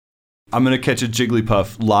I'm going to catch a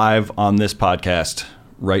Jigglypuff live on this podcast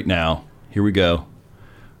right now. Here we go.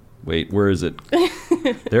 Wait, where is it?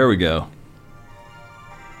 There we go.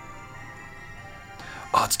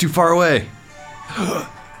 Oh, it's too far away.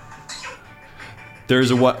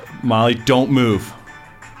 There's a what? Molly, don't move.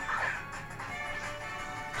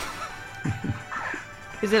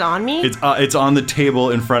 Is it on me? It's on the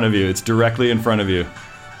table in front of you. It's directly in front of you.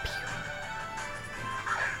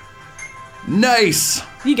 Nice!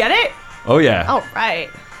 You get it? Oh, yeah. Oh,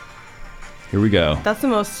 right. Here we go. That's the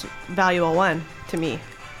most valuable one to me.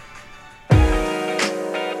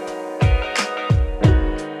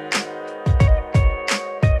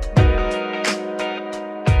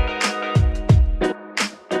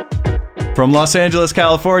 From Los Angeles,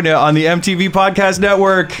 California, on the MTV Podcast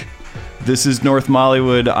Network, this is North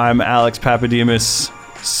Mollywood. I'm Alex Papademos.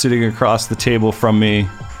 Sitting across the table from me,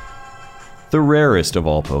 the rarest of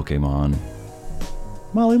all Pokemon,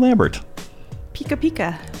 Molly Lambert. Pika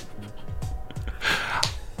Pika.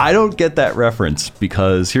 I don't get that reference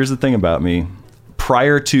because here's the thing about me.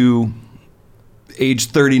 Prior to age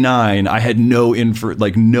 39, I had no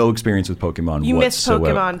experience with Pokemon You missed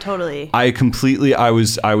whatsoever. Pokemon totally.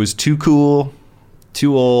 I was too cool,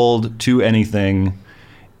 too old, too anything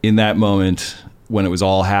in that moment when it was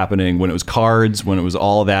all happening, when it was cards, when it was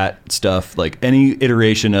all that stuff, like any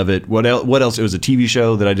iteration of it. What else? It was a TV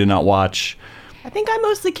show that I did not watch. I think I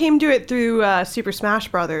mostly came to it through Super Smash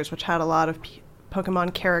Brothers, which had a lot of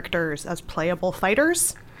Pokemon characters as playable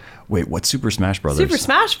fighters. Wait, what's Super Smash Brothers? Super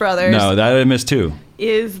Smash Brothers. No, that I missed too.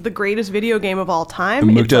 Is the greatest video game of all time.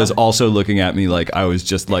 Mukta is also looking at me like I was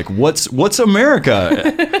just like, what's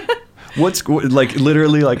America? What's like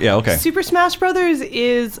literally like, yeah, okay. Super Smash Brothers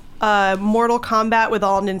is Mortal Kombat with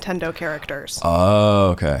all Nintendo characters. Oh,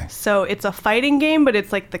 okay. So it's a fighting game, but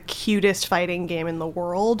it's like the cutest fighting game in the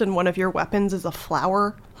world. And one of your weapons is a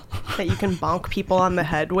flower that you can bonk people on the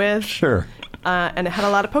head with. Sure. And it had a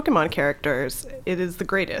lot of Pokemon characters. It is the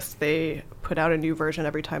greatest. They put out a new version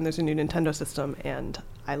every time there's a new Nintendo system, and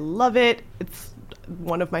I love it. It's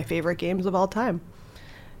one of my favorite games of all time.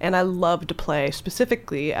 And I love to play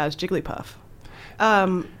specifically as Jigglypuff.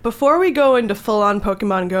 Before we go into full-on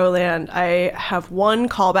Pokemon Go land, I have one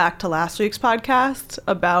callback to last week's podcast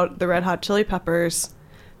about the Red Hot Chili Peppers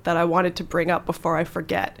that I wanted to bring up before I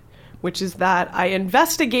forget, which is that I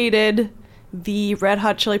investigated the Red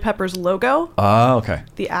Hot Chili Peppers logo. Oh, okay.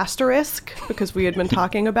 The asterisk, because we had been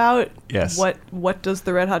talking about yes. What does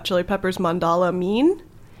the Red Hot Chili Peppers mandala mean?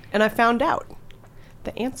 And I found out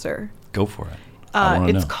the answer. Go for it.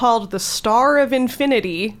 It's called the Star of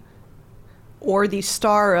Infinity or the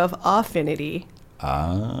Star of Affinity.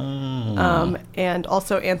 And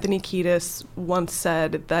also Anthony Kiedis once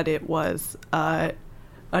said that it was an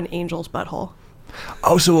angel's butthole.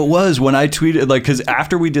 Oh, so it was when I tweeted, like, because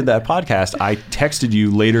after we did that podcast, I texted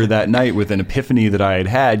you later that night with an epiphany that I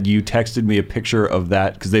had. You texted me a picture of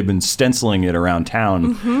that because they've been stenciling it around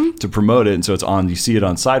town to promote it. And so you see it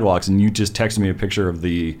on sidewalks, and you just texted me a picture of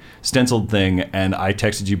the stenciled thing. And I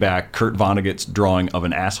texted you back Kurt Vonnegut's drawing of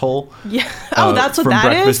an asshole. Yeah. Oh, that's what that is?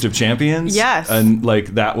 From Breakfast of Champions. Yes. And like,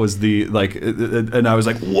 that was the, like, and I was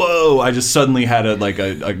like, whoa, I just suddenly had a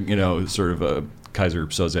sort of a Kaiser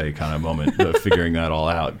Soze kind of moment, figuring that all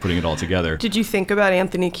out, putting it all together. Did you think about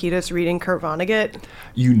Anthony Kiedis reading Kurt Vonnegut?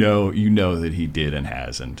 You know that he did and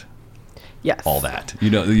has, and yes, all that. You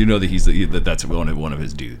know that that's one of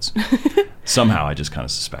his dudes. Somehow, I just kind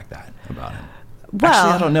of suspect that about him. Well,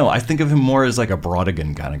 actually, I don't know. I think of him more as like a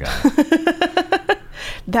Brodigan kind of guy.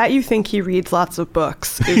 That you think he reads lots of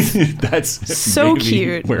books is that's so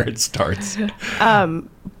cute. Where it starts.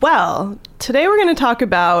 Well, today we're going to talk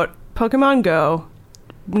about Pokemon Go,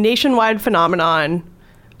 nationwide phenomenon,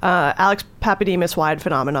 Alex Papademos-wide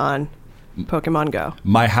phenomenon, Pokemon Go.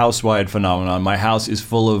 My house-wide phenomenon. My house is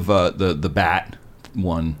full of the bat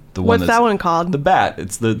one. What's that one called? The bat.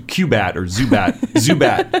 It's the Q-bat or Zubat.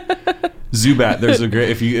 Zubat. There's a great,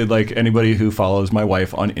 if you like anybody who follows my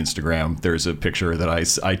wife on Instagram, there's a picture that I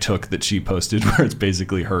took that she posted where it's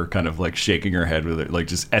basically her kind of like shaking her head with it, like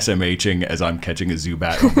just SMHing as I'm catching a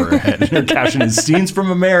Zubat over her head. And her caption is "Scenes from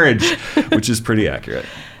a Marriage," which is pretty accurate.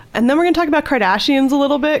 And then we're going to talk about Kardashians a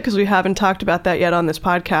little bit because we haven't talked about that yet on this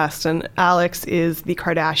podcast. And Alex is the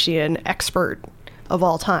Kardashian expert of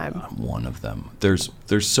all time. I'm one of them. There's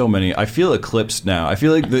so many. I feel eclipsed now. I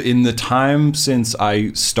feel like in the time since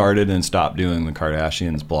I started and stopped doing the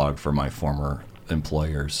Kardashians blog for my former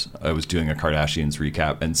employers, I was doing a Kardashians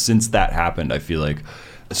recap, and since that happened, I feel like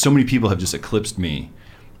so many people have just eclipsed me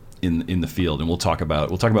in the field. And we'll talk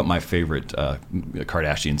about my favorite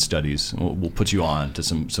Kardashian studies. We'll put you on to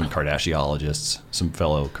some Kardashiologists, some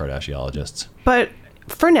fellow Kardashiologists. But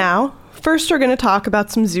for now, first we're going to talk about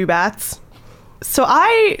some Zubats. So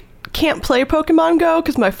I can't play Pokemon Go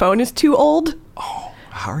because my phone is too old. Oh,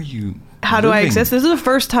 how are you? How do I exist? This is the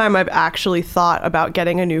first time I've actually thought about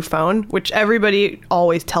getting a new phone, which everybody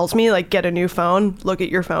always tells me, like, get a new phone. Look at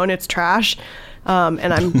your phone. It's trash.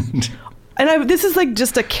 This is like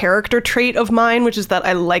just a character trait of mine, which is that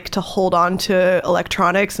I like to hold on to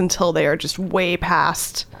electronics until they are just way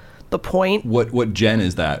past the point. What gen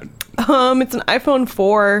is that? It's an iPhone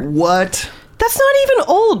 4. What? That's not even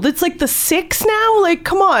old. It's like the 6 now. Like,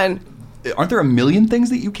 come on. Aren't there a million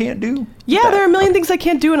things that you can't do? Yeah, there are a million things I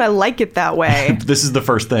can't do, and I like it that way. This is the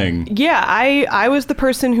first thing. Yeah, I was the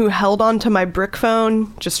person who held on to my brick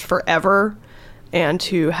phone just forever, and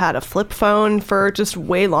who had a flip phone for just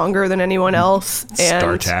way longer than anyone else. And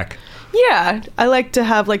StarTAC. yeah, I like to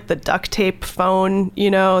have like the duct tape phone,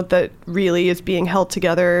 you know, that really is being held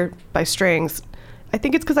together by strings. I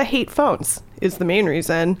think it's because I hate phones is the main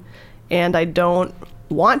reason, and I don't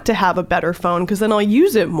want to have a better phone because then I'll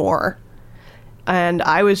use it more. And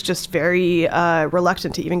I was just very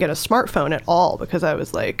reluctant to even get a smartphone at all because I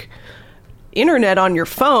was like, internet on your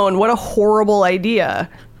phone, what a horrible idea,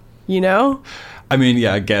 you know? I mean,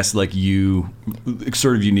 yeah, I guess like you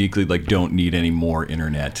sort of uniquely like don't need any more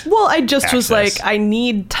internet. Well, I just access. was like, I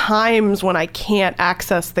need times when I can't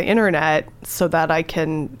access the internet so that I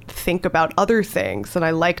can think about other things. And I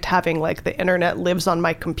liked having like the internet lives on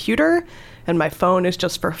my computer and my phone is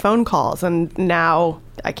just for phone calls. And now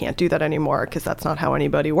I can't do that anymore because that's not how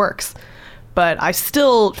anybody works. But I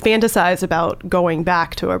still fantasize about going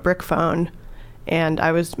back to a brick phone. And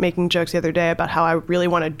I was making jokes the other day about how I really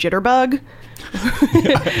want a jitterbug,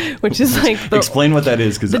 which is like... Explain what that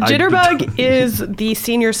is. The jitterbug is the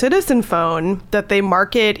senior citizen phone that they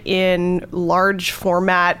market in large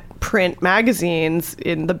format print magazines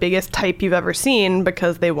in the biggest type you've ever seen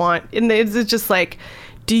because they want... And it's just like,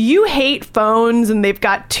 do you hate phones and they've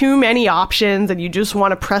got too many options and you just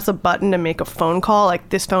want to press a button and make a phone call? Like,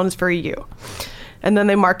 this phone is for you. And then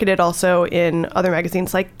they market it also in other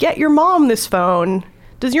magazines like, get your mom this phone.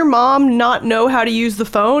 Does your mom not know how to use the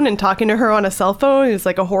phone, and talking to her on a cell phone is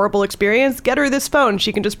like a horrible experience? Get her this phone.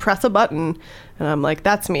 She can just press a button. And I'm like,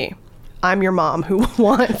 that's me. I'm your mom who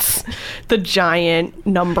wants the giant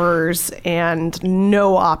numbers and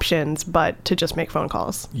no options but to just make phone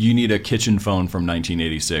calls. You need a kitchen phone from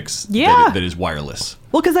 1986 that is wireless.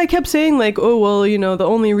 Well, because I kept saying like, oh, well, you know, the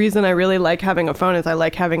only reason I really like having a phone is I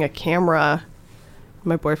like having a camera.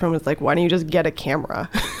 My boyfriend was like, why don't you just get a camera?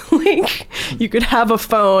 Like, you could have a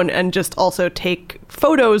phone and just also take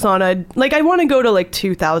photos on a... Like, I want to go to, like,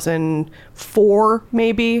 2004,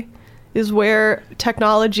 maybe, is where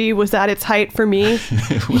technology was at its height for me.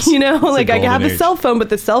 You know, like, I have a cell phone, but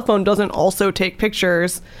the cell phone doesn't also take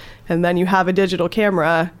pictures. And then you have a digital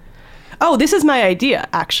camera. Oh, this is my idea,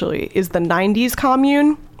 actually, is the 90s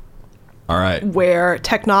commune. All right. Where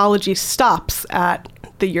technology stops at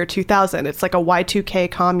the year 2000. It's like a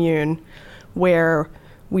Y2K commune where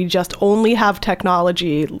we just only have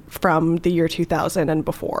technology from the year 2000 and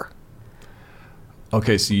before.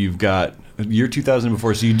 Okay, so you've got year 2000 and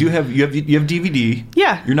before. So you have DVD.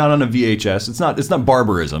 Yeah. You're not on a VHS. It's not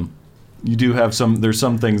barbarism. You do have there's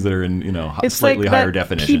some things that are in, you know, it's slightly like higher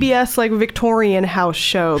definition. PBS like Victorian house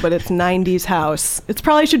show, but it's 90s house. It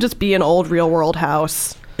probably should just be an old real world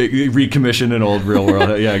house. Recommission an old real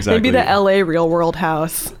world. Yeah, exactly. Maybe the LA real world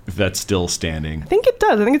house. If that's still standing. I think it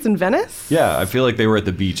does. I think it's in Venice. Yeah, I feel like they were at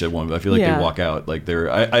the beach at one. I feel like they walk out like they're.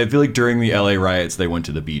 I feel like during the LA riots they went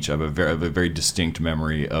to the beach. I have a very distinct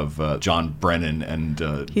memory of John Brennan and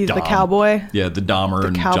he's Dom. The cowboy. Yeah, the Dahmer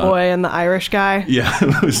and cowboy and the Irish guy. Yeah,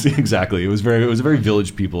 exactly. It was a very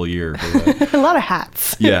Village People year. A lot of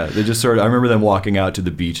hats. Yeah, they just sort of. I remember them walking out to the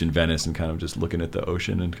beach in Venice and kind of just looking at the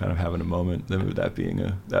ocean and kind of having a moment. That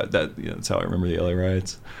being that's how I remember the LA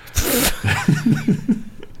riots.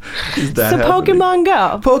 Pokemon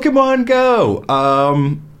Go. Pokemon Go.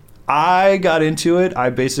 I got into it. I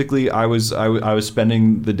was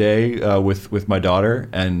spending the day with my daughter,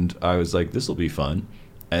 and I was like, this will be fun.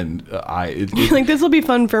 And like, this will be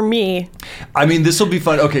fun for me. I mean, this will be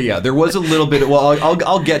fun. Okay, yeah, there was a little bit. Well,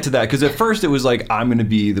 I'll get to that, because at first it was like, I'm going to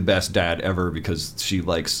be the best dad ever because she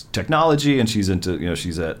likes technology and she's into, you know,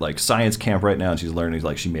 she's at like science camp right now and she's learning,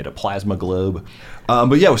 like, she made a plasma globe.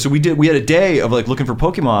 But yeah, so we had a day of like looking for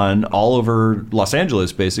Pokemon all over Los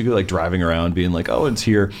Angeles, basically, like driving around, being like, oh, it's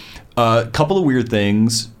here. A couple of weird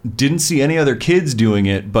things. Didn't see any other kids doing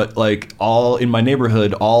it, but like all in my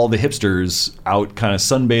neighborhood, all the hipsters out kind of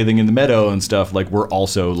sunbathing in the meadow and stuff, like, were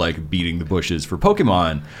also like beating the bushes for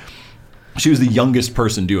Pokemon. She was the youngest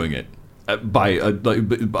person doing it by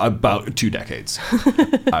about 2 decades,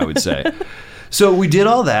 I would say. So we did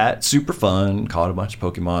all that, super fun, caught a bunch of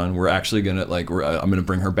Pokemon. We're actually gonna I'm gonna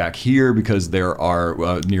bring her back here because there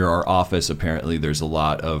are near our office. Apparently, there's a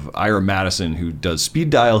lot of Ira Madison, who does speed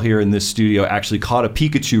dial here in this studio. Actually, caught a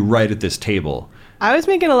Pikachu right at this table. I was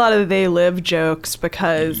making a lot of they live jokes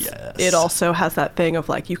because Yes. it also has that thing of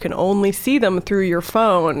like you can only see them through your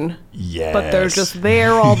phone. Yes. But they're just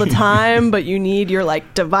there all the time, but you need your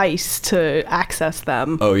like device to access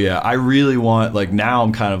them. Oh yeah, I really want, like, now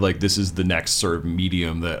I'm kind of like, this is the next sort of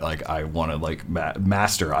medium that like I want to like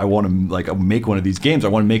master. I want to like make one of these games. I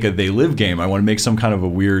want to make a They Live game. I want to make some kind of a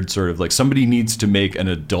weird sort of like, somebody needs to make an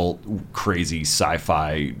adult crazy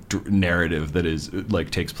sci-fi narrative that is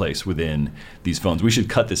like takes place within these phones. We should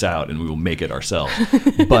cut this out and we will make it ourselves.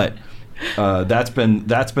 But that's been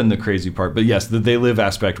the crazy part. But yes, the They Live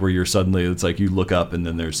aspect where you're suddenly, it's like you look up and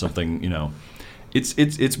then there's something, you know,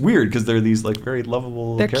 it's weird because they're these like very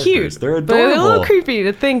lovable They're characters. cute. They're But adorable. they're a little creepy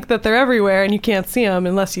to think that they're everywhere and you can't see them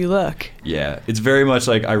unless you look. Yeah, it's very much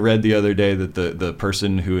like, I read the other day that the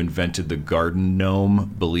person who invented the garden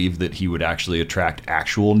gnome believed that he would actually attract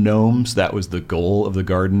actual gnomes. That was the goal of the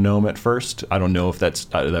garden gnome at first. I don't know if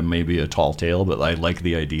that may be a tall tale, but I like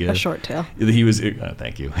the idea. A short tail. He was,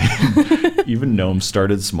 thank you. Even gnomes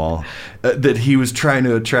started small. That he was trying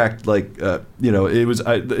to attract, like, it was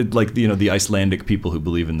like, the Icelandic people who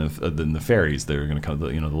believe in the fairies. They're going to come, the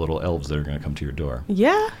little elves that are going to come to your door.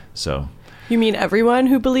 Yeah. So. You mean everyone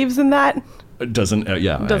who believes in that? Doesn't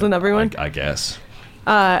everyone? I guess.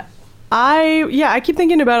 I keep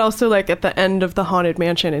thinking about also like at the end of the Haunted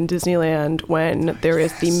Mansion in Disneyland when there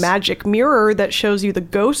is the magic mirror that shows you the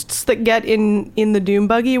ghosts that get in the Doom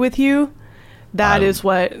buggy with you. That is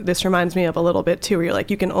what this reminds me of a little bit too, where you're like,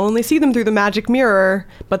 you can only see them through the magic mirror,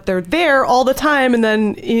 but they're there all the time. And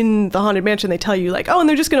then in the Haunted Mansion, they tell you like, oh, and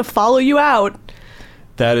they're just going to follow you out.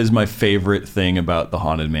 That is my favorite thing about the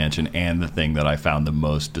Haunted Mansion, and the thing that I found the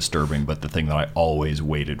most disturbing, but the thing that I always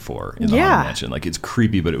waited for in the Haunted Mansion. Like, it's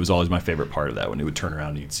creepy, but it was always my favorite part of that, when it would turn around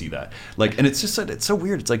and you'd see that. Like, and it's just, it's so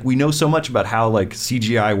weird. It's like, we know so much about how like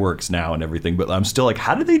CGI works now and everything, but I'm still like,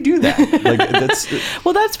 how did they do that? Like, that's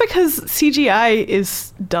Well, that's because CGI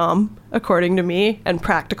is dumb, according to me, and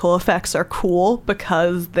practical effects are cool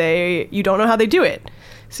because you don't know how they do it.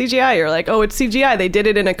 CGI, you're like, oh, it's CGI. They did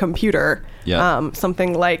it in a computer. Yeah.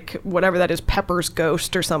 Something like whatever that is, Pepper's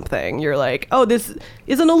Ghost or something. You're like, oh, this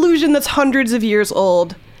is an illusion that's hundreds of years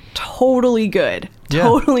old. Totally good. Yeah.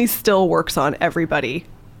 Totally still works on everybody.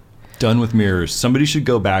 done with mirrors. Somebody should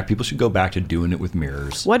go back. People should go back to doing it with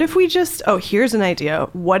mirrors. What if we here's an idea.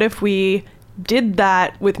 What if we did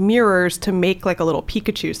that with mirrors to make like a little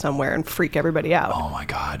Pikachu somewhere and freak everybody out? Oh my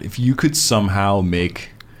God. If you could somehow make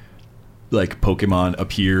like Pokemon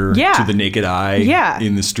appear to the naked eye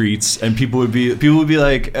in the streets, and people would be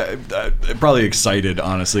like probably excited,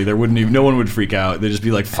 honestly. No one would freak out. They'd just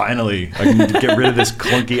be like, finally I can get rid of this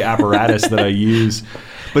clunky apparatus that I use.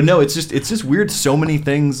 But no, it's just weird. So many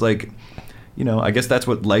things, like, you know, I guess that's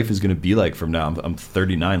what life is going to be like from now. I'm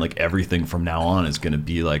 39. Like, everything from now on is going to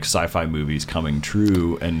be like sci-fi movies coming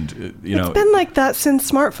true. And, it's been like that since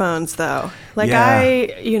smartphones, though. Like,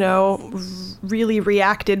 I really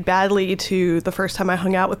reacted badly to the first time I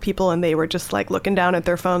hung out with people and they were just like looking down at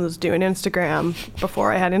their phones doing Instagram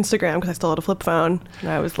before I had Instagram, because I still had a flip phone. And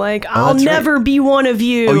I was like, I'll never be one of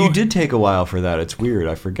you. Oh, you did take a while for that. It's weird.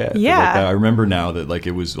 I forget. Yeah. Like, I remember now that like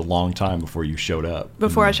it was a long time before you showed up.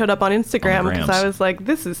 Before I showed up on Instagram, because I was like,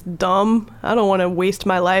 this is dumb. I don't want to waste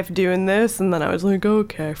my life doing this. And then I was like,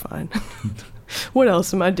 okay, fine. What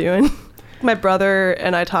else am I doing? My brother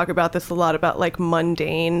and I talk about this a lot, about like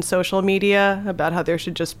mundane social media, about how there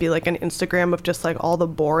should just be like an Instagram of just like all the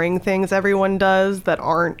boring things everyone does that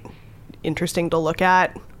aren't interesting to look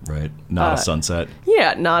at. Right. Not a sunset.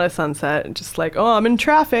 Yeah, not a sunset. Just like, oh, I'm in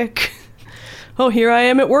traffic. Oh, here I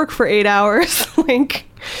am at work for 8 hours. Like,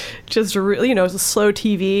 just really, it's a slow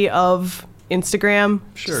TV of Instagram.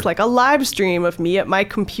 Sure. Just like a live stream of me at my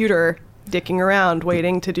computer dicking around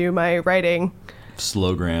waiting to do my writing.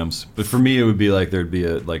 Slowgrams. But for me, it would be like there'd be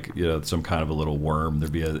some kind of a little worm.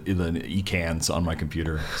 There'd be an ecans on my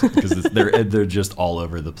computer because they're just all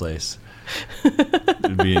over the place.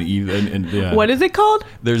 It'd be What is it called?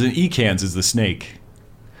 There's an ecans is the snake.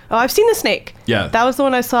 Oh, I've seen the snake. Yeah. That was the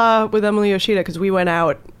one I saw with Emily Yoshida, because we went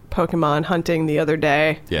out Pokemon hunting the other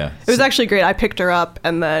day. Yeah. It was actually great. I picked her up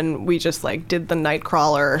and then we just like did the night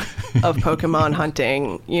crawler of Pokemon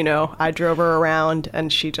hunting. I drove her around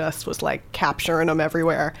and she just was like capturing them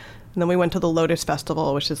everywhere. And then we went to the Lotus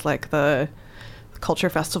Festival, which is like the culture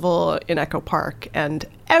festival in Echo Park, and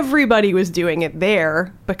everybody was doing it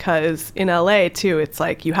there, because in LA too, it's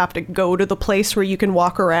like you have to go to the place where you can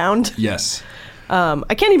walk around. Yes.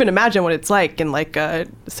 I can't even imagine what it's like in like a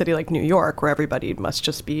city like New York, where everybody must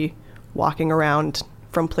just be walking around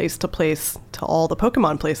from place to all the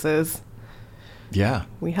Pokemon places. Yeah.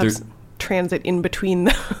 We have transit in between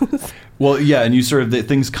those. Well, yeah, and you sort of,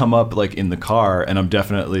 things come up like in the car, and I'm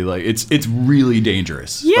definitely like, it's really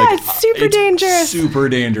dangerous. Yeah, like, it's super dangerous. Super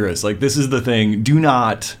dangerous. Like, this is the thing. Do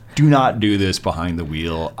not do this behind the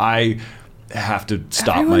wheel. I have to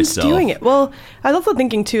stop Everyone's myself. doing it. Well, I was also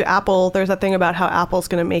thinking too, Apple, there's that thing about how Apple's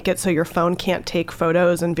going to make it so your phone can't take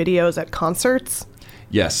photos and videos at concerts.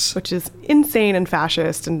 Yes. Which is insane and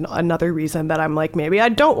fascist, and another reason that I'm like, maybe I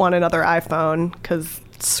don't want another iPhone, because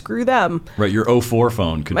screw them. Right, your 04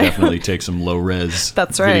 phone could definitely take some low-res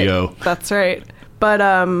video. That's right. But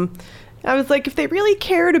I was like, if they really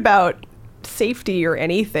cared about safety or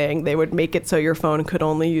anything, they would make it so your phone could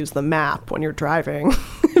only use the map when you're driving.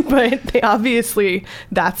 But obviously,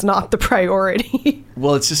 that's not the priority.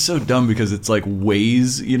 Well, it's just so dumb because it's like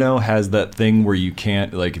Waze, has that thing where you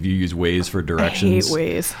can't, like, if you use Waze for directions. I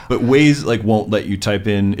hate Waze. But Waze, like, won't let you type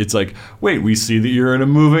in. It's like, wait, we see that you're in a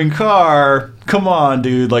moving car. Come on,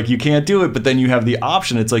 dude. Like, you can't do it. But then you have the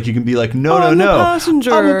option. It's like, you can be like, no. I'm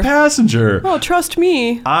a passenger. Oh, trust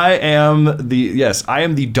me. I am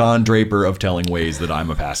the Don Draper of telling Waze that I'm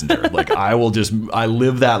a passenger. Like, I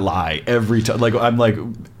live that lie every time. Like,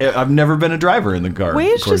 I've never been a driver in the car.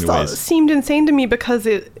 Waze just seemed insane to me because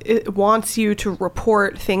it wants you to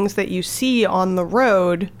report things that you see on the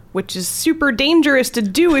road, which is super dangerous to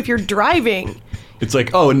do if you're driving. It's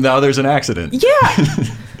like, oh, and now there's an accident. Yeah.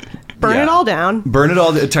 Burn it all down. Burn it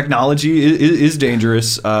all. Technology is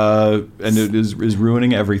dangerous, and it is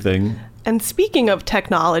ruining everything. And speaking of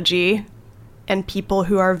technology and people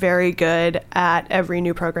who are very good at every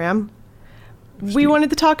new program, we wanted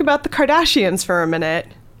to talk about the Kardashians for a minute,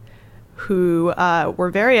 who were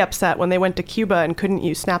very upset when they went to Cuba and couldn't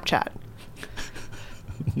use Snapchat.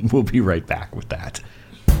 We'll be right back with that.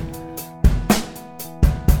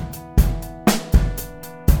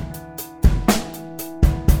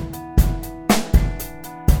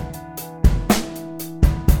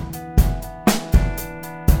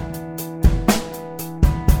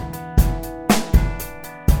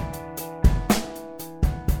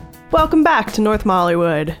 Welcome back to North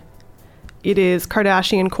Mollywood. It is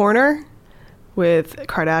Kardashian Corner with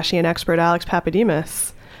Kardashian expert Alex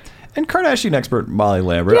Papademos. And Kardashian expert Molly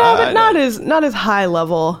Lambert. Yeah, but not as high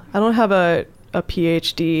level. I don't have a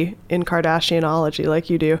PhD in Kardashianology like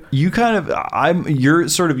you do. You have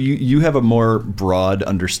a more broad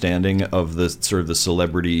understanding of the sort of the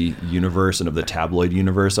celebrity universe and of the tabloid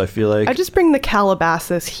universe, I feel like. I just bring the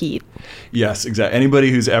Calabasas heat. Yes, exactly. Anybody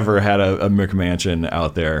who's ever had a McMansion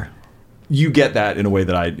out there, you get that in a way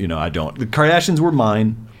that I don't. The Kardashians were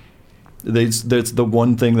mine. That's the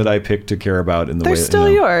one thing that I picked to care about in the way. They're still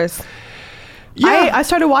yours. Yeah. I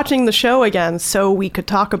started watching the show again so we could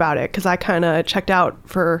talk about it, because I kind of checked out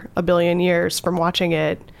for a billion years from watching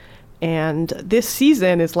it. And this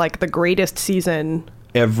season is like the greatest season.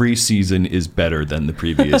 Every season is better than the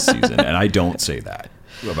previous season. And I don't say that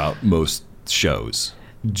about most shows,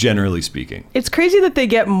 generally speaking. It's crazy that they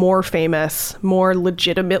get more famous, more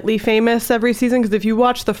legitimately famous every season. Because if you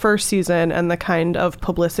watch the first season and the kind of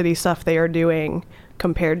publicity stuff they are doing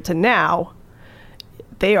compared to now,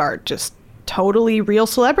 they are just totally real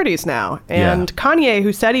celebrities now. And Kanye,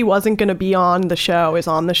 who said he wasn't going to be on the show, is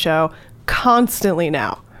on the show constantly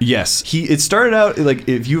now. Yes. It started out, like,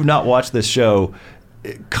 if you've not watched this show,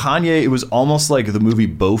 Kanye, it was almost like the movie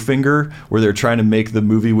Bowfinger, where they're trying to make the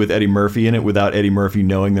movie with Eddie Murphy in it without Eddie Murphy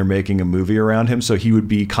knowing they're making a movie around him. So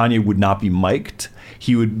Kanye would not be mic'd.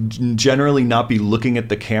 He would generally not be looking at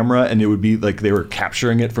the camera, and it would be like they were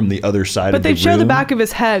capturing it from the other side of the room. But they'd show the back of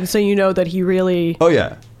his head so you know that he really... Oh,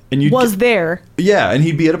 yeah. And was there. Yeah, and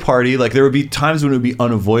he'd be at a party. Like, there would be times when it would be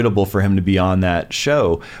unavoidable for him to be on that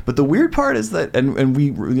show. But the weird part is that, and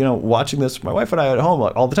we, watching this, my wife and I at home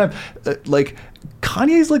all the time, like,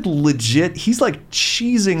 Kanye's like legit, he's like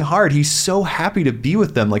cheesing hard. He's so happy to be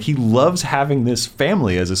with them. Like, he loves having this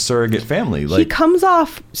family as a surrogate family. Like, he comes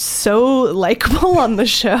off so likable on the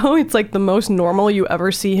show. It's like the most normal you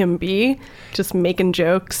ever see him be, just making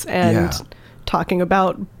jokes and talking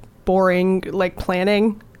about boring, like,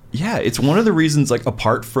 planning. Yeah, it's one of the reasons, like,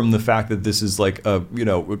 apart from the fact that this is like a,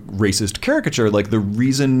 racist caricature, like the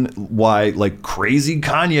reason why, like, crazy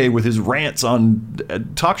Kanye with his rants on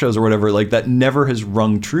talk shows or whatever, like, that never has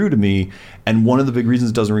rung true to me. And one of the big reasons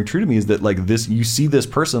it doesn't ring true to me is that, like, this, you see this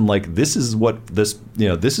person, like, this is what this,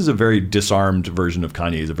 this is a very disarmed version of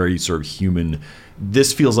Kanye. He's a very sort of human.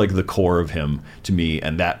 This feels like the core of him to me,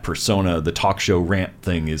 and that persona, the talk show rant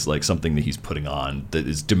thing, is like something that he's putting on that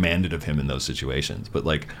is demanded of him in those situations. But,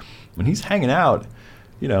 like, when he's hanging out,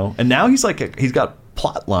 and now he's like he's got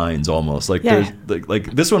plot lines almost like Yeah. there's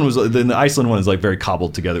like this one was the Iceland one is like very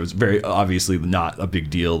cobbled together. It was very obviously not a big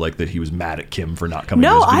deal, like that he was mad at Kim for not coming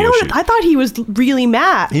to his video shoot. I thought he was really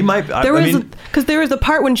mad. He might. Because there was a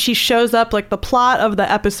part when she shows up, like the plot of the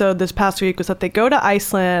episode this past week was that they go to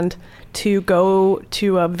Iceland to go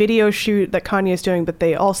to a video shoot that Kanye's doing, but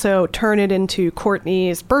they also turn it into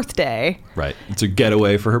Courtney's birthday. Right. It's a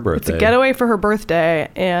getaway for her birthday.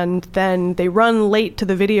 And then they run late to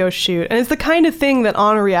the video shoot. And it's the kind of thing that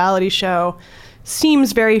on a reality show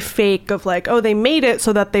seems very fake, of like, oh, they made it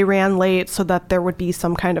so that they ran late so that there would be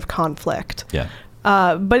some kind of conflict. Yeah.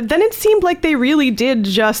 But then it seemed like they really did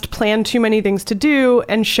just plan too many things to do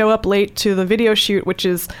and show up late to the video shoot, which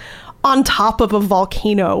is on top of a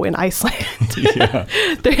volcano in Iceland. Yeah.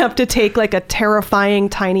 They have to take like a terrifying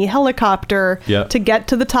tiny helicopter to get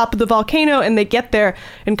to the top of the volcano, and they get there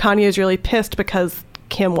and Kanye is really pissed because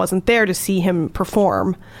Kim wasn't there to see him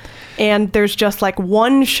perform. And there's just like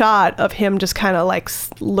one shot of him just kind of like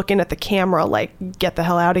looking at the camera like, get the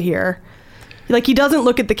hell out of here. Like he doesn't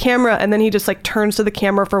look at the camera, and then he just like turns to the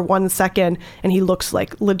camera for 1 second and he looks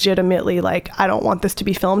like legitimately like, I don't want this to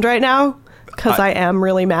be filmed right now. Because I am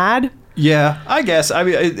really mad. Yeah, I guess. I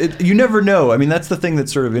mean, you never know. I mean, that's the thing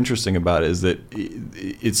that's sort of interesting about it, is that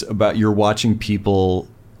it's about you're watching people.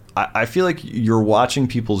 I feel like you're watching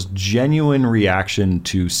people's genuine reaction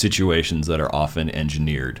to situations that are often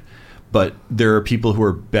engineered. But there are people who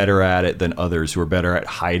are better at it than others, who are better at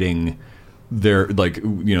hiding they're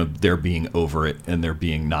being over it and they're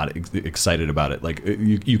being not excited about it. Like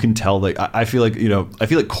you can tell, like I feel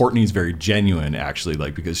like Courtney's very genuine, actually,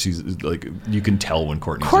 like because she's like, you can tell when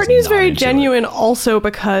Courtney's very genuine also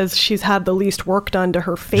because she's had the least work done to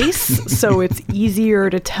her face. So it's easier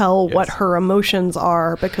to tell what her emotions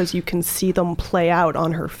are because you can see them play out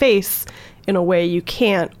on her face in a way you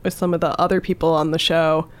can't with some of the other people on the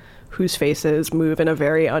show whose faces move in a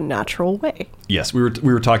very unnatural way. Yes, we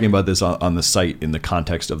were talking about this on the site in the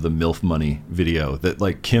context of the MILF Money video, that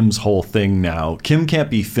like Kim's whole thing now, Kim can't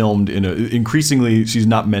be filmed increasingly, she's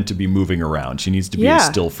not meant to be moving around. She needs to be a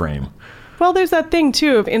still frame. Well, there's that thing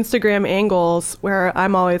too of Instagram angles where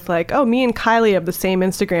I'm always like, oh, me and Kylie have the same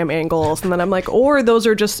Instagram angles. And then I'm like, or those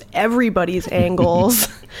are just everybody's angles.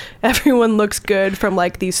 Everyone looks good from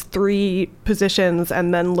like these 3 positions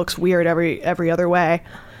and then looks weird every other way.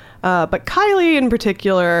 But Kylie in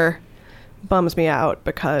particular bums me out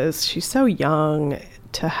because she's so young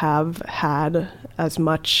to have had as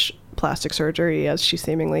much plastic surgery as she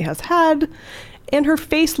seemingly has had. And her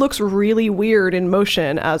face looks really weird in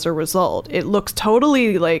motion as a result. It looks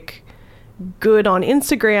totally like good on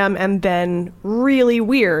Instagram and then really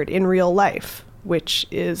weird in real life, which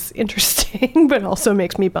is interesting, but also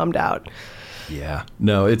makes me bummed out. Yeah,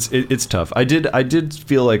 no, it's tough. I did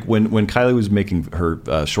feel like when Kylie was making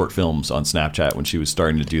her short films on Snapchat, when she was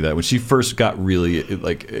starting to do that, when she first got really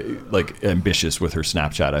like ambitious with her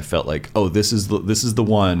Snapchat, I felt like, oh, this is the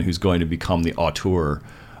one who's going to become the auteur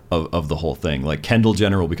of the whole thing. Like Kendall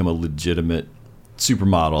Jenner will become a legitimate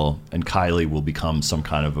supermodel, and Kylie will become some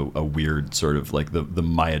kind of a weird sort of like the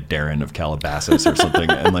Maya Deren of Calabasas or something.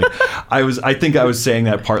 And like I think I was saying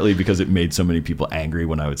that partly because it made so many people angry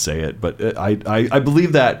when I would say it, but I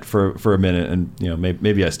believe that for a minute, and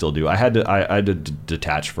maybe I still do. I had to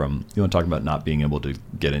detach from. You want to talk about not being able to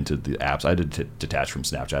get into the apps? I had to detach from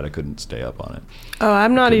Snapchat. I couldn't stay up on it. Oh, I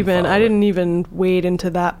didn't even wade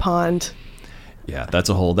into that pond. Yeah, that's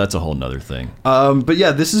a whole nother thing. But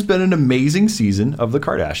yeah, this has been an amazing season of the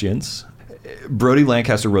Kardashians. Brody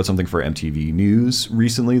Lancaster wrote something for MTV News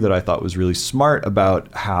recently that I thought was really smart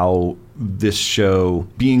about how this show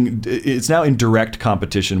it's now in direct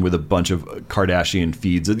competition with a bunch of Kardashian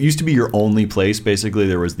feeds. It used to be your only place. Basically,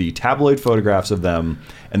 there was the tabloid photographs of them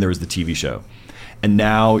and there was the TV show. And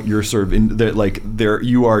now you're sort of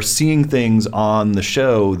you are seeing things on the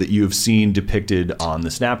show that you have seen depicted on the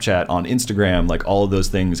Snapchat, on Instagram, like all of those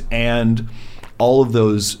things, and all of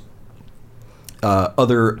those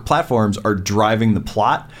other platforms are driving the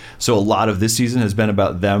plot. So a lot of this season has been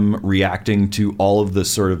about them reacting to all of the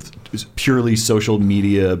sort of purely social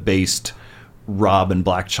media based Rob and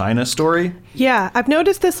Blac Chyna story. Yeah, I've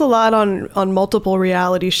noticed this a lot on multiple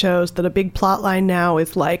reality shows, that a big plot line now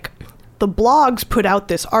is like, the blogs put out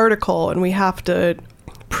this article and we have to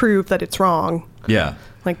prove that it's wrong. Yeah.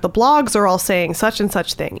 Like, the blogs are all saying such and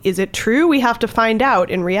such thing. Is it true? We have to find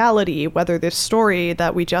out in reality whether this story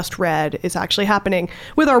that we just read is actually happening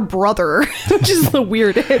with our brother, which is the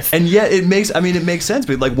weirdest. And yet it makes sense.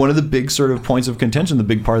 But like one of the big sort of points of contention, the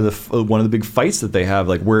big part of one of the big fights that they have,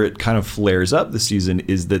 like where it kind of flares up this season,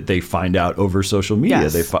 is that they find out over social media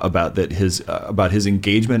about his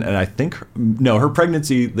engagement, and I think her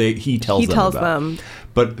pregnancy. He tells them.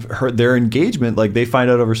 But their engagement, like they find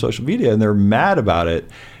out over social media and they're mad about it,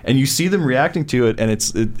 and you see them reacting to it, and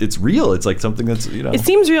it's real. It's like something that's, It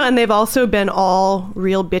seems real, and they've also been all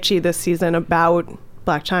real bitchy this season about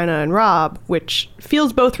Blac Chyna and Rob, which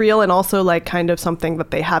feels both real and also like kind of something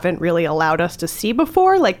that they haven't really allowed us to see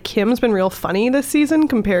before. Like Kim's been real funny this season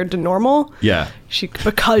compared to normal. Yeah.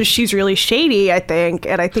 Because she's really shady, I think,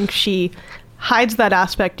 and I think she hides that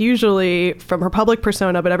aspect usually from her public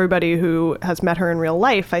persona, but everybody who has met her in real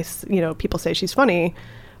life, people say she's funny.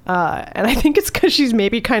 And I think it's because she's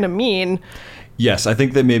maybe kind of mean. Yes, I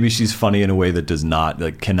think that maybe she's funny in a way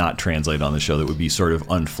that cannot translate on the show, that would be sort of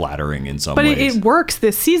unflattering in some ways. But it works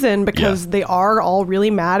this season because they are all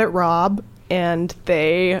really mad at Rob, and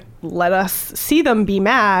they let us see them be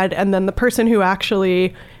mad. And then the person who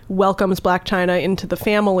actually welcomes Blac Chyna into the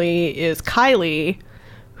family is Kylie,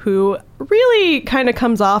 who really kind of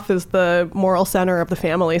comes off as the moral center of the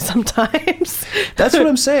family sometimes. That's what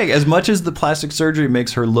I'm saying. As much as the plastic surgery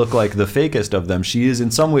makes her look like the fakest of them, she is in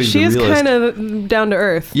some ways the realist. She is kind of down to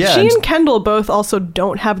earth. Yeah, she and Kendall both also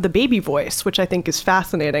don't have the baby voice, which I think is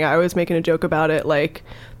fascinating. I was making a joke about it, like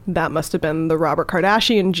that must have been the Robert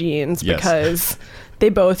Kardashian genes, because they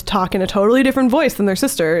both talk in a totally different voice than their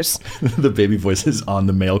sisters. The baby voice is on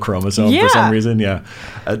the male chromosome for some reason. Yeah.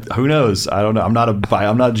 Who knows? I don't know. I'm not a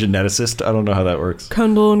geneticist. I don't know how that works.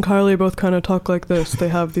 Kendall and Kylie both kind of talk like this. They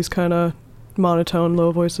have these kind of monotone,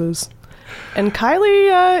 low voices. And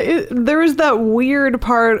Kylie, there was that weird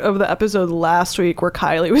part of the episode last week where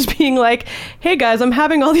Kylie was being like, hey guys, I'm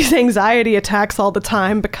having all these anxiety attacks all the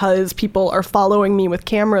time because people are following me with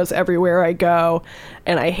cameras everywhere I go,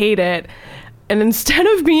 and I hate it. And instead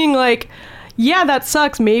of being like, yeah, that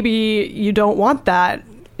sucks, maybe you don't want that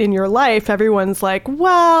in your life, everyone's like,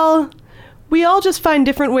 well, we all just find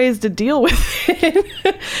different ways to deal with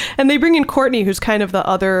it. And they bring in Courtney, who's kind of the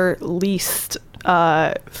other least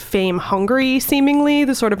fame hungry, seemingly,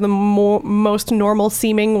 the sort of the most normal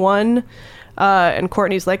seeming one. And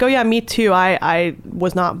Courtney's like, oh yeah, me too. I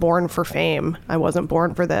was not born for fame. I wasn't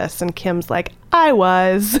born for this. And Kim's like, I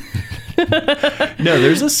was. No,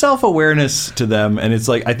 there's a self-awareness to them, and it's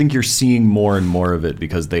like I think you're seeing more and more of it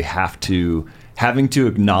because they having to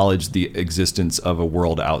acknowledge the existence of a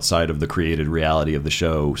world outside of the created reality of the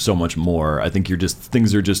show so much more. I think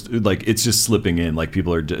things are just like it's just slipping in. Like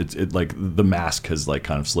people are like the mask has like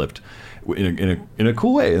kind of slipped in a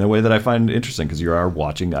cool way, in a way that I find interesting, because you are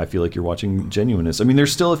watching. I feel like you're watching genuineness. I mean,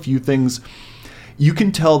 there's still a few things you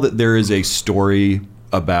can tell that there is a story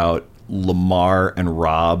about Lamar and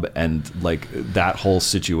Rob and like that whole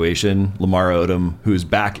situation. Lamar Odom, who's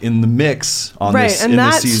back in the mix on this in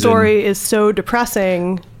this season. And that story is so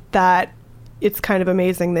depressing that it's kind of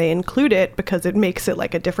amazing they include it, because it makes it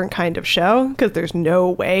like a different kind of show, because there's no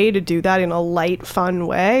way to do that in a light, fun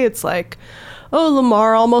way. It's like, oh,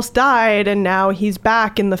 Lamar almost died and now he's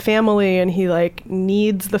back in the family and he like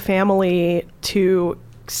needs the family to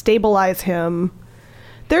stabilize him.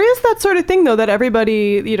 There is that sort of thing though, that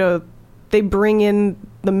everybody, they bring in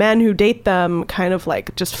the men who date them kind of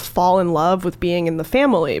like just fall in love with being in the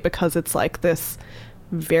family, because it's like this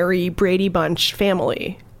very Brady Bunch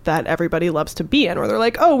family that everybody loves to be in, where they're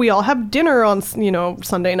like, oh, we all have dinner on,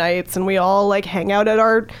 Sunday nights, and we all like hang out at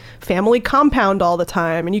our family compound all the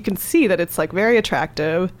time. And you can see that it's like very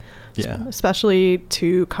attractive, especially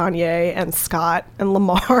to Kanye and Scott and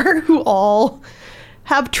Lamar, who all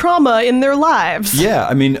have trauma in their lives. Yeah,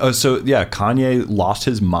 I mean, Kanye lost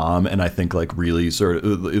his mom, and I think like really sort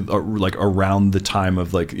of like around the time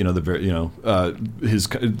of like his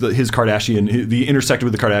Kardashian, the intersected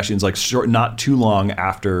with the Kardashians, like not too long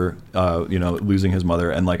after losing his mother,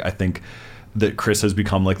 and like I think that Chris has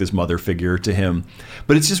become like this mother figure to him.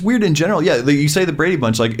 But it's just weird in general. Yeah, like you say the Brady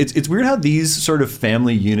Bunch, like it's weird how these sort of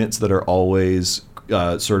family units that are always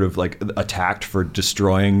sort of like attacked for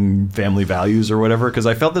destroying family values or whatever, because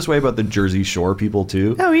I felt this way about the Jersey Shore people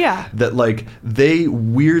too. Oh yeah, that like they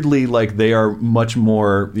weirdly like they are much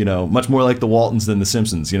more like the Waltons than the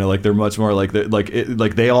Simpsons. Like they're much more like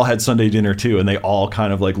like they all had Sunday dinner too, and they all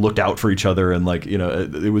kind of like looked out for each other, and like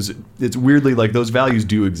it's weirdly like those values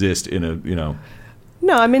do exist in a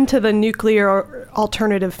No, I'm into the nuclear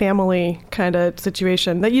alternative family kind of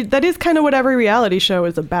situation. That is kind of what every reality show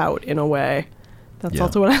is about in a way. That's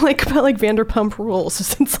also what I like about like Vanderpump Rules.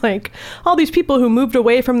 It's like all these people who moved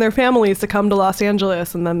away from their families to come to Los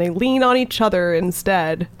Angeles, and then they lean on each other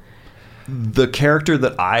instead. The character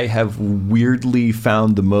that I have weirdly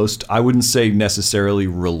found the most, I wouldn't say necessarily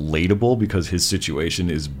relatable because his situation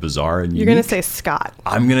is bizarre and unique. You're going to say Scott.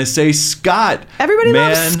 I'm going to say Scott. Everybody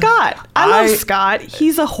loves Scott. I love Scott.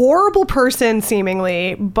 He's a horrible person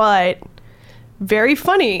seemingly, but very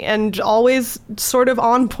funny and always sort of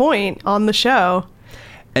on point on the show.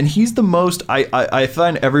 And he's the most, I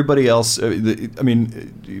find everybody else, I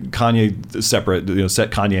mean, Kanye separate,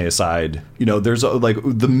 set Kanye aside, there's like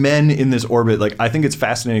the men in this orbit, like I think it's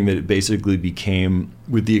fascinating that it basically became,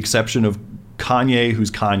 with the exception of Kanye, who's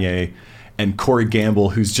Kanye, and Corey Gamble,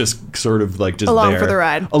 who's just sort of like just along there. for the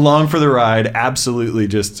ride. Along for the ride, absolutely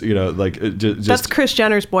just, just... That's Kris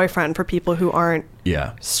Jenner's boyfriend for people who aren't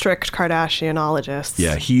strict Kardashianologists.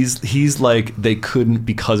 Yeah, he's like, they couldn't,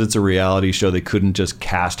 because it's a reality show, they couldn't just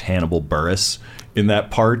cast Hannibal Buress in that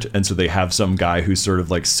part, and so they have some guy who sort of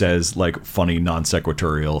like says like funny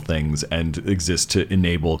non-sequitorial things and exists to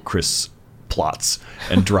enable Kris plots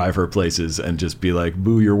and drive her places and just be like,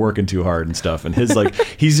 boo, you're working too hard and stuff. And his like,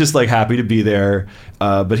 he's just like happy to be there,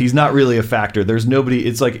 but he's not really a factor. There's nobody.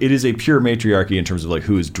 It's like, it is a pure matriarchy in terms of like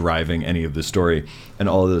who is driving any of the story and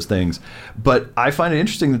all of those things. But I find it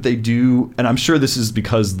interesting that they do, and I'm sure this is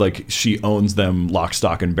because like she owns them lock,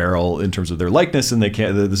 stock, and barrel in terms of their likeness, and they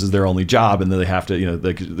can't. This is their only job, and then they have to,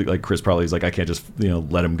 like Kris probably is like, I can't just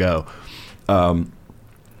let him go.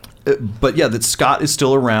 But yeah, that Scott is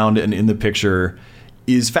still around and in the picture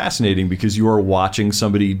is fascinating because you are watching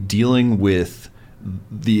somebody dealing with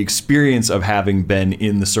the experience of having been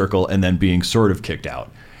in the circle and then being sort of kicked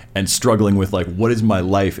out and struggling with like, what is my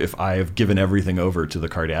life if I have given everything over to the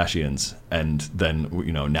Kardashians and then,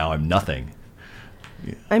 now I'm nothing.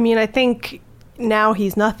 Yeah. I mean, I think now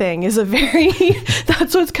he's nothing is a very,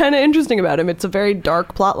 that's what's kind of interesting about him. It's a very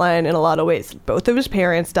dark plot line in a lot of ways. Both of his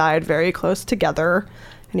parents died very close together.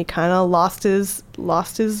 And he kind of lost his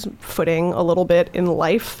footing a little bit in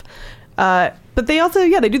life. But they also,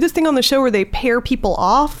 they do this thing on the show where they pair people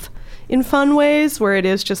off in fun ways, where it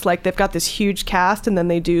is just like they've got this huge cast and then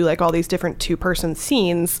they do like all these different two-person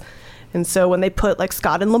scenes. And so when they put like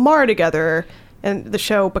Scott and Lamar together, and the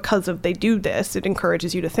show, because of they do this, it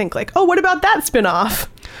encourages you to think like, oh, what about that spinoff?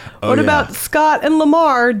 What about Scott and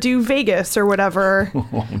Lamar do Vegas or whatever,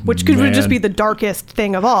 which would just be the darkest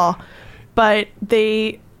thing of all. But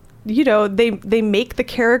they make the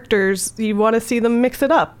characters, you want to see them mix it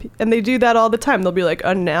up. And they do that all the time. They'll be like,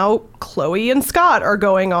 now Chloe and Scott are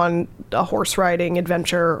going on a horse riding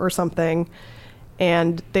adventure or something.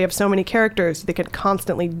 And they have so many characters, they can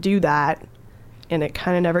constantly do that. And it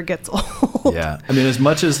kind of never gets old. Yeah. I mean, as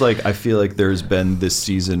much as like I feel like there's been this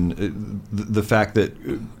season, the fact that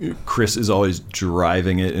Kris is always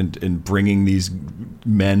driving it and bringing these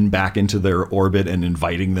men back into their orbit and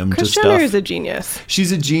inviting them to stuff. Kris Jenner is a genius.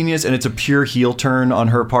 She's a genius, and it's a pure heel turn on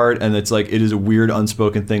her part. And it's like, it is a weird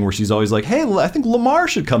unspoken thing where she's always like, hey, I think Lamar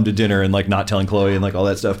should come to dinner, and like not telling Chloe and like all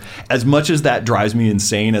that stuff. As much as that drives me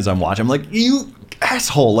insane as I'm watching, I'm like, you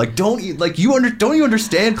asshole, like don't you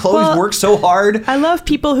understand Chloe's worked so hard? I love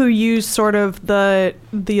people who use sort of the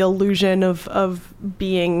illusion of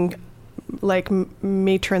being like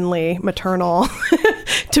maternal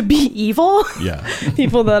to be evil. Yeah.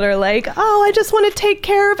 People that are like, oh, I just want to take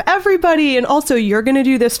care of everybody, and also you're going to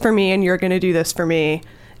do this for me and you're going to do this for me,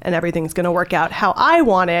 and everything's going to work out how I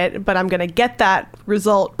want it, but I'm going to get that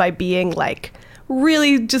result by being like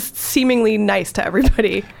really just seemingly nice to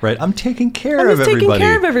everybody. Right. I'm taking care of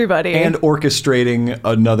everybody. And orchestrating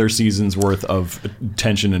another season's worth of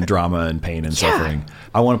tension and drama and pain and suffering.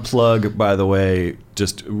 I want to plug, by the way,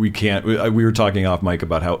 we were talking off mic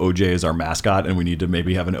about how OJ is our mascot and we need to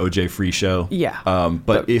maybe have an OJ free show. Yeah.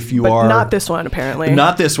 But if you are... Not this one, apparently.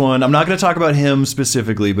 Not this one. I'm not going to talk about him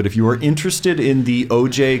specifically, but if you are interested in the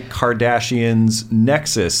OJ Kardashians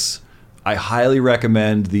nexus, I highly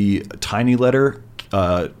recommend the tiny letter,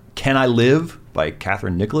 Can I Live? By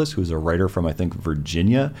Catherine Nicholas, who's a writer from, I think,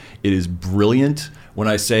 Virginia. It is brilliant. When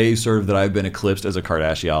I say sort of that I've been eclipsed as a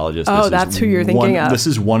Kardashiologist, that's who you're thinking of. This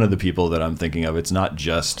is one of the people that I'm thinking of. It's not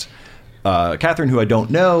just Catherine, who I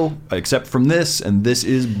don't know, except from this, and this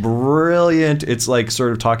is brilliant. It's like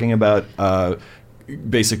sort of talking about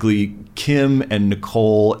basically Kim and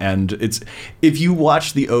Nicole, and it's, if you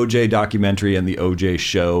watch the OJ documentary and the OJ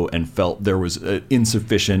show and felt there was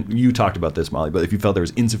insufficient, you talked about this, Molly, but if you felt there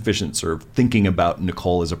was insufficient sort of thinking about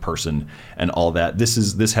Nicole as a person and all that, this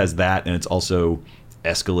has that, and it's also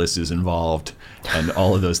Aeschylus is involved and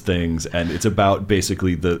all of those things, and it's about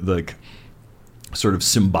basically the sort of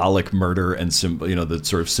symbolic murder and the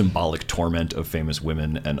sort of symbolic torment of famous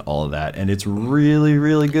women and all of that. And it's really,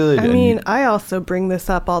 really good. I mean, I also bring this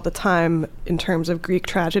up all the time in terms of Greek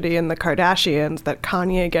tragedy and the Kardashians, that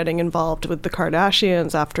Kanye getting involved with the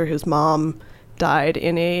Kardashians after his mom died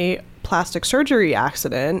in a plastic surgery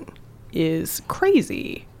accident is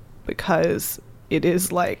crazy, because it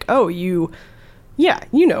is like, it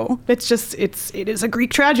is a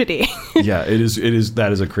Greek tragedy. Yeah, it is.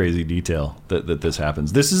 That is a crazy detail that this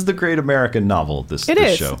happens. This is the great American novel, this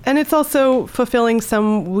show. And it's also fulfilling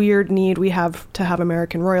some weird need we have to have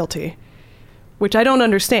American royalty, which I don't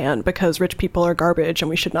understand, because rich people are garbage and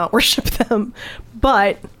we should not worship them.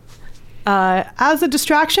 But as a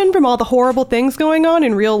distraction from all the horrible things going on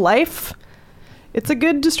in real life, it's a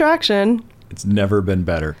good distraction. It's never been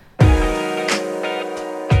better.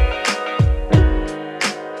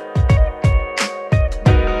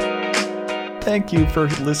 Thank you for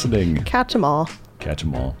listening. Catch 'em all. Catch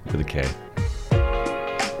 'em all with a K.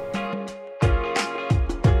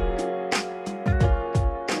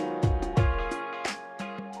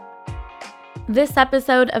 This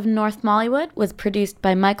episode of North Mollywood was produced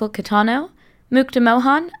by Michael Catano, Mukta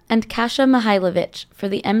Mohan, and Kasia Mihailovich for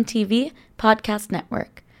the MTV Podcast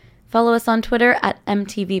Network. Follow us on Twitter at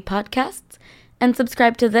MTV Podcasts, and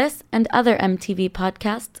subscribe to this and other MTV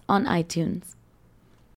podcasts on iTunes.